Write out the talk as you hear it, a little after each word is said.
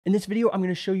In this video, I'm going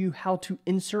to show you how to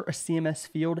insert a CMS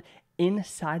field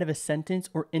inside of a sentence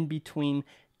or in between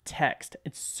text.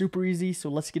 It's super easy, so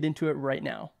let's get into it right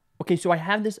now. Okay, so I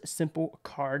have this simple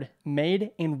card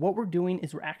made, and what we're doing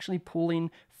is we're actually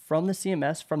pulling from the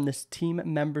CMS, from this team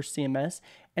member CMS,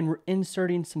 and we're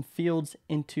inserting some fields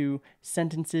into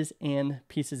sentences and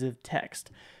pieces of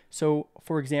text. So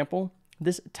for example,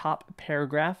 this top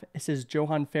paragraph, it says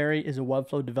Johan Ferry is a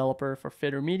Webflow developer for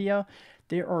Fitr Media.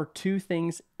 There are two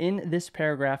things in this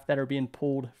paragraph that are being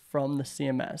pulled from the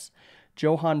CMS.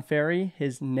 Johan Ferry,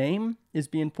 his name is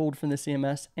being pulled from the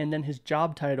CMS, and then his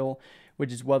job title,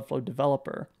 which is Webflow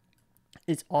developer,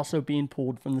 is also being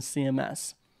pulled from the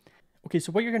CMS. Okay,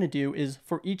 so what you're going to do is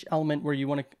for each element where you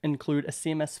want to include a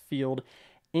CMS field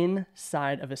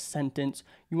inside of a sentence,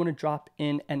 you want to drop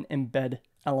in an embed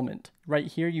element. Right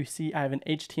here you see I have an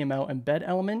HTML embed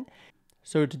element.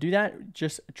 So to do that,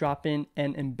 just drop in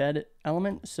an embed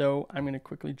element. So I'm going to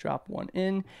quickly drop one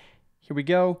in. Here we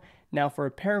go. Now for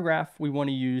a paragraph, we want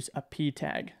to use a p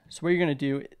tag. So what you're going to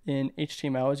do in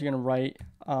HTML is you're going to write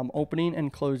opening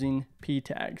and closing p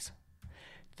tags.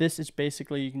 This is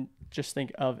basically, you can just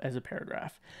think of as a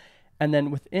paragraph. And then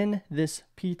within this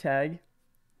p tag,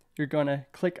 you're going to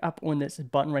click up on this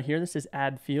button right here. This is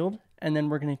add field. And then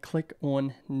we're going to click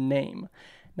on name.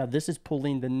 Now this is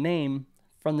pulling the name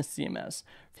from the CMS.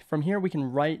 From here, we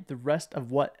can write the rest of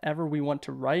whatever we want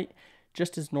to write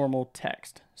just as normal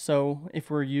text. So if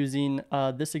we're using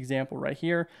this example right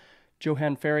here,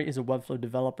 Johan Ferry is a Webflow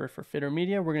developer for Fitr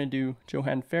Media. We're going to do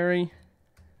Johan Ferry.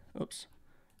 Oops,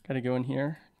 got to go in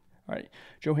here. All right,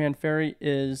 Johan Ferry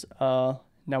is, now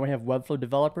we have Webflow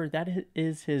developer. That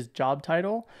is his job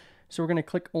title. So we're going to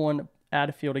click on add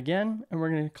a field again, and we're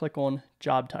going to click on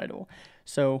job title.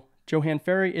 So Johan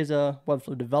Ferry is a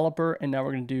Webflow developer, and now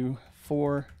we're going to do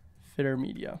for Fitr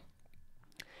Media.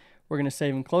 We're going to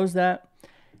save and close that,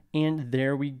 and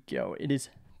there we go. It is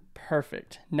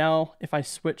perfect. Now, if I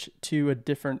switch to a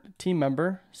different team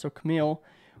member, so Camille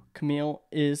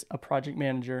is a project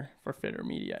manager for Fitr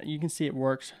Media. You can see it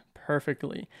works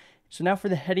perfectly. So now for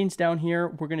the headings down here,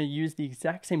 we're going to use the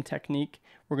exact same technique.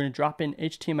 We're going to drop in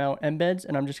HTML embeds,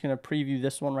 and I'm just going to preview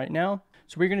this one right now.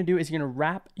 So what you're going to do is you're going to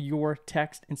wrap your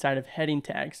text inside of heading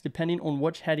tags, depending on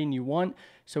which heading you want.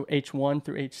 So H1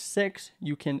 through H6,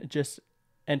 you can just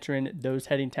enter in those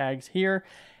heading tags here.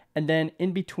 And then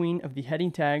in between of the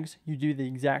heading tags, you do the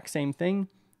exact same thing.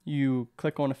 You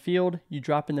click on a field, you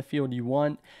drop in the field you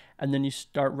want, and then you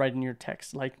start writing your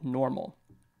text like normal.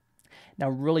 Now,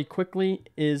 really quickly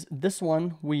is this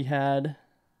one we had,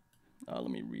 let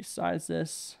me resize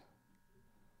this.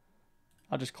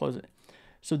 I'll just close it.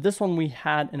 So this one we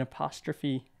had an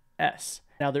apostrophe S.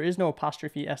 Now there is no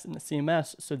apostrophe S in the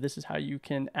CMS, so this is how you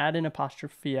can add an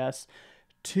apostrophe S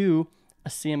to a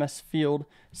CMS field,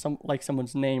 like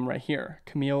someone's name right here,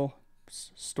 Camille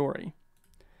Story.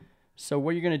 So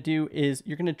what you're going to do is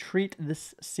you're going to treat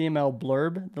this CML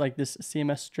blurb, like this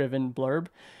CMS driven blurb,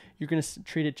 you're going to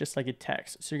treat it just like a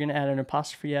text. So you're going to add an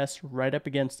apostrophe S right up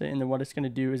against it, and then what it's going to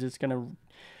do is it's going to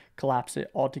collapse it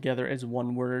all together as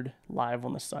one word live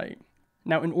on the site.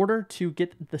 Now, in order to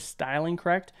get the styling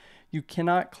correct, you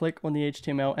cannot click on the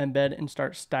HTML embed and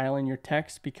start styling your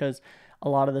text because a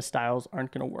lot of the styles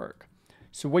aren't going to work.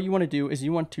 So what you want to do is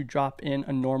you want to drop in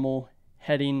a normal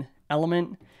heading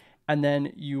element, and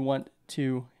then you want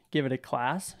to give it a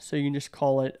class. So you can just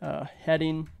call it a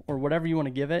heading or whatever you want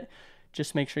to give it.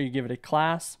 Just make sure you give it a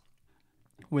class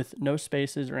with no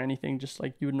spaces or anything, just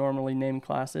like you would normally name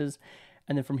classes.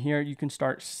 And then from here, you can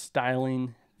start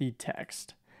styling the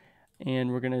text.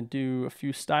 And we're going to do a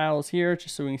few styles here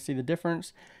just so we can see the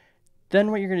difference.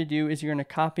 Then what you're going to do is you're going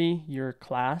to copy your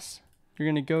class. You're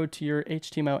going to go to your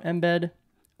HTML embed,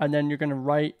 and then you're going to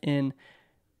write in,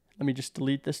 let me just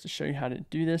delete this to show you how to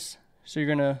do this. So you're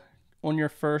going to, on your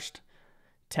first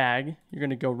tag, you're going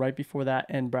to go right before that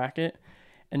end bracket,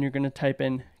 and you're going to type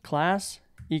in class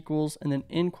equals, and then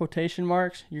in quotation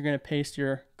marks, you're going to paste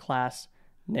your class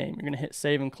name. You're going to hit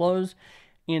save and close,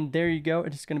 and there you go.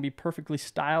 It's going to be perfectly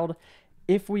styled.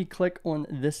 If we click on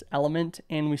this element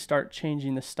and we start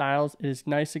changing the styles, it is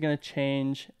nicely going to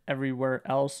change everywhere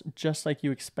else, just like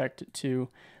you expect it to,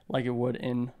 like it would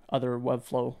in other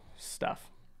Webflow stuff.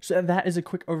 So that is a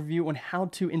quick overview on how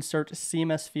to insert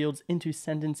CMS fields into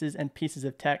sentences and pieces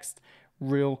of text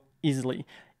real easily.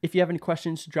 If you have any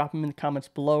questions, drop them in the comments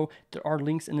below. There are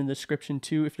links in the description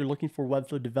too if you're looking for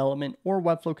Webflow development or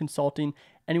Webflow consulting.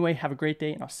 Anyway, have a great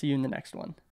day, and I'll see you in the next one.